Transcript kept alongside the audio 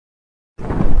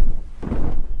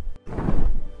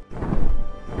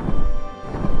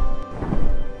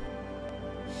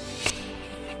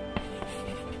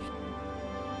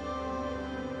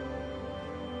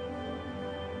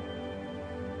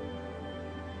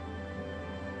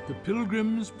The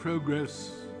pilgrim's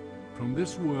progress from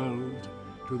this world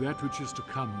to that which is to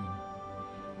come,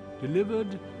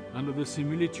 delivered under the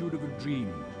similitude of a dream,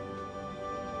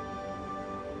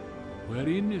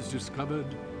 wherein is discovered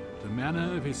the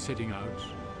manner of his setting out,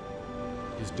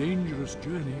 his dangerous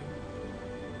journey,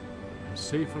 and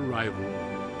safe arrival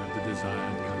at the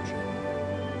desired country.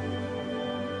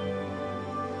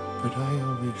 But I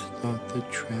always thought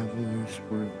that travelers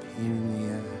were a pain in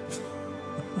the ass.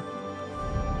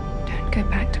 Don't go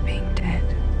back to being dead.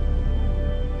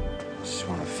 I just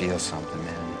want to feel something,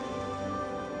 man.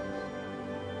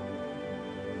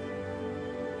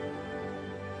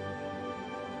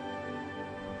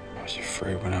 I was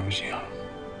afraid when I was young.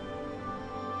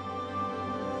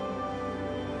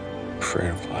 Afraid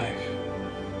of life.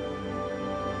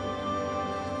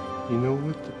 You know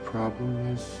what the problem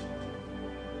is,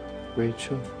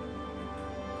 Rachel?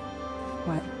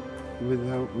 What?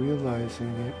 Without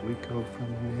realizing it, we go from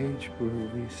an age where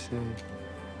we say,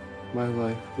 my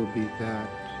life will be that,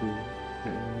 to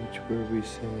an age where we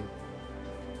say,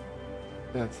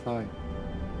 that's life.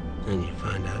 Then you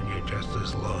find out you're just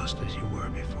as lost as you were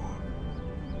before.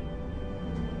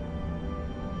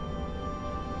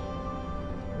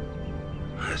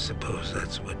 I suppose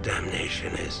that's what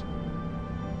damnation is.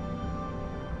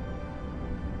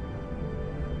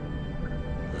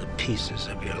 The pieces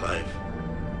of your life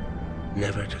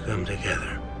never to come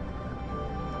together.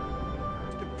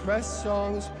 Depressed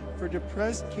songs for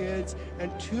depressed kids,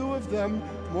 and two of them,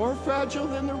 more fragile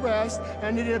than the rest,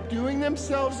 ended up doing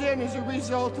themselves in as a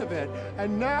result of it.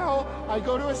 And now I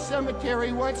go to a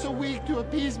cemetery once a week to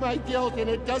appease my guilt, and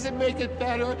it doesn't make it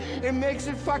better, it makes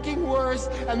it fucking worse.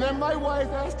 And then my wife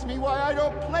asks me why I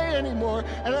don't play anymore,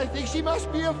 and I think she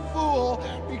must be a fool,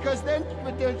 because then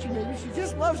maybe she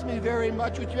just loves me very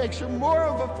much, which makes her more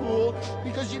of a fool,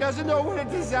 because she doesn't know what a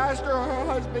disaster her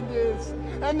husband is.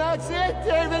 And that's it,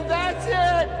 David, that's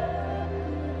it!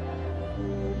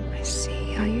 I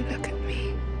see how you look at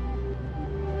me.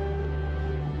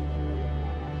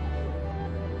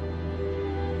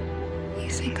 You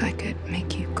think I could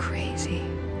make you crazy?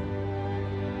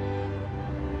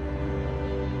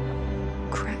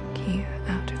 Crack you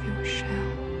out of your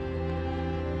shell?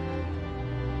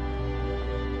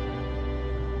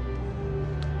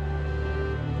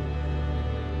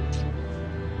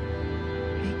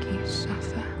 Make you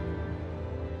suffer?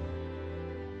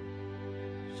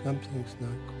 Something's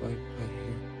not quite right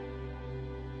here.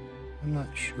 I'm not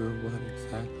sure what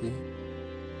exactly,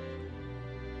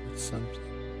 but something.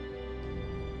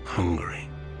 Hungry.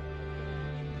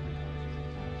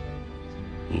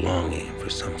 Longing for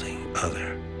something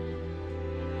other.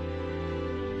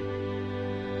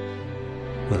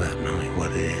 Without knowing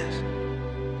what it is.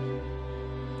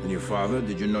 And your father?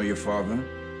 Did you know your father?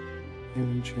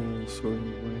 In a general sort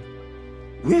of way.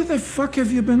 Where the fuck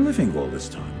have you been living all this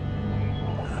time?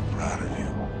 I'm proud of you.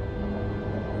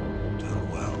 Done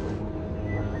well.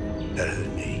 Better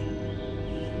than me.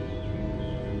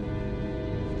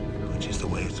 Which is the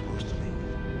way it's supposed to be.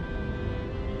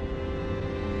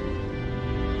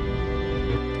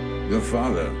 Your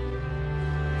father,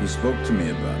 he spoke to me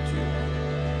about you.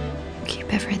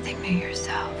 Keep everything to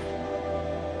yourself.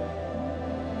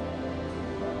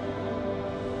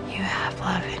 You have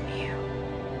love in you.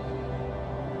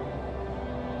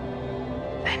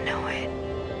 I know it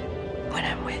when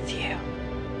I'm with you.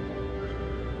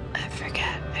 I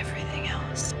forget everything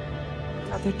else.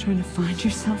 Out there trying to find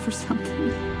yourself or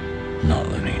something? Not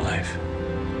living life,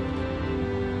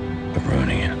 but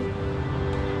ruining it.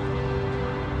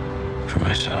 For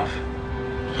myself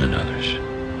and others.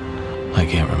 I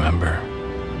can't remember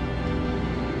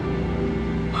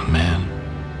a man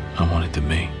I wanted to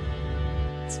be.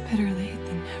 It's better late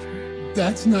than never.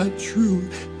 That's not true.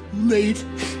 Late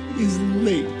is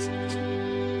late.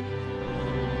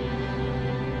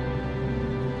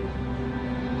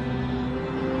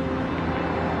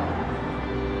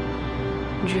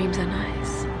 Dreams are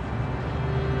nice.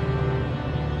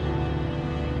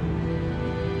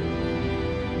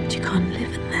 But you can't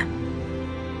live in them.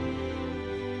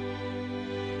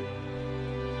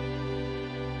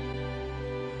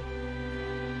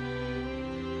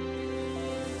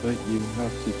 But you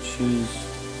have to choose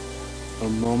a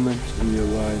moment in your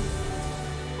life,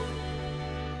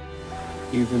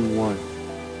 even one,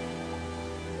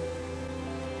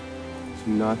 to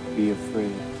not be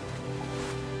afraid.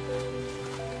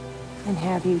 And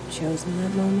have you chosen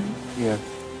that moment? Yes.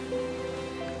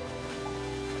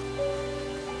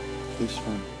 This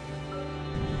one.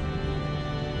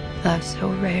 Love's so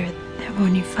rare that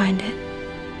when you find it,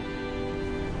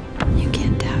 you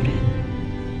can't doubt it.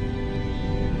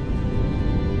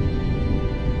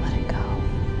 Let it go.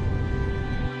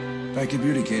 Pack your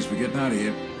beauty case, we're getting out of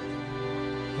here.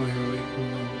 Where are we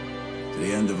going? To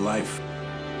the end of life.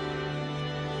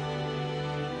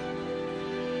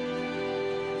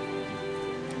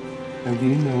 Have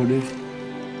you noticed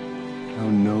how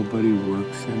nobody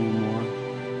works anymore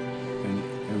and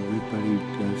everybody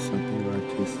does something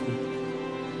artistic?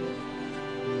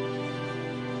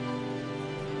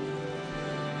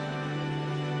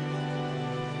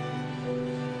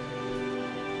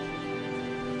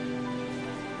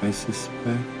 I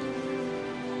suspect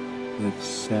that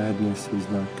sadness is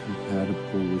not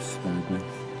compatible with sadness.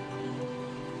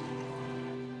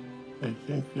 I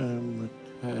think I'm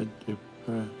a tad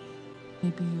depressed.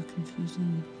 Maybe you're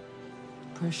confusing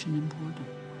depression and boredom.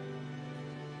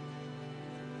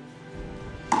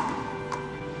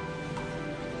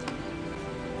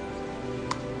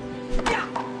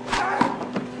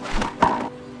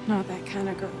 Not that kind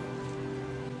of girl.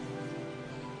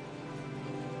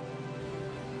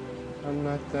 I'm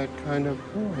not that kind of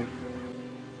boy.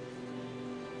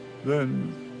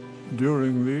 Then,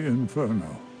 during the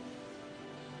inferno,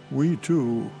 we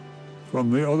too,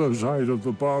 from the other side of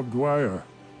the barbed wire,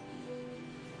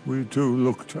 we too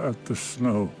looked at the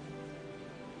snow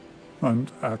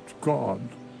and at God.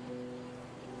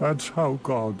 That's how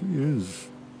God is.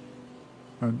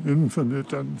 An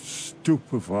infinite and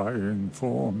stupefying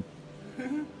form.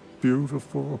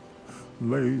 Beautiful,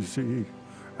 lazy,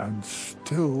 and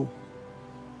still,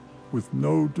 with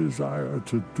no desire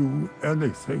to do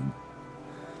anything,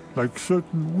 like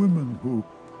certain women who,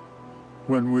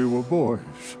 when we were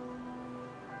boys,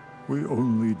 we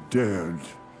only dared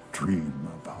dream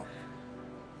about.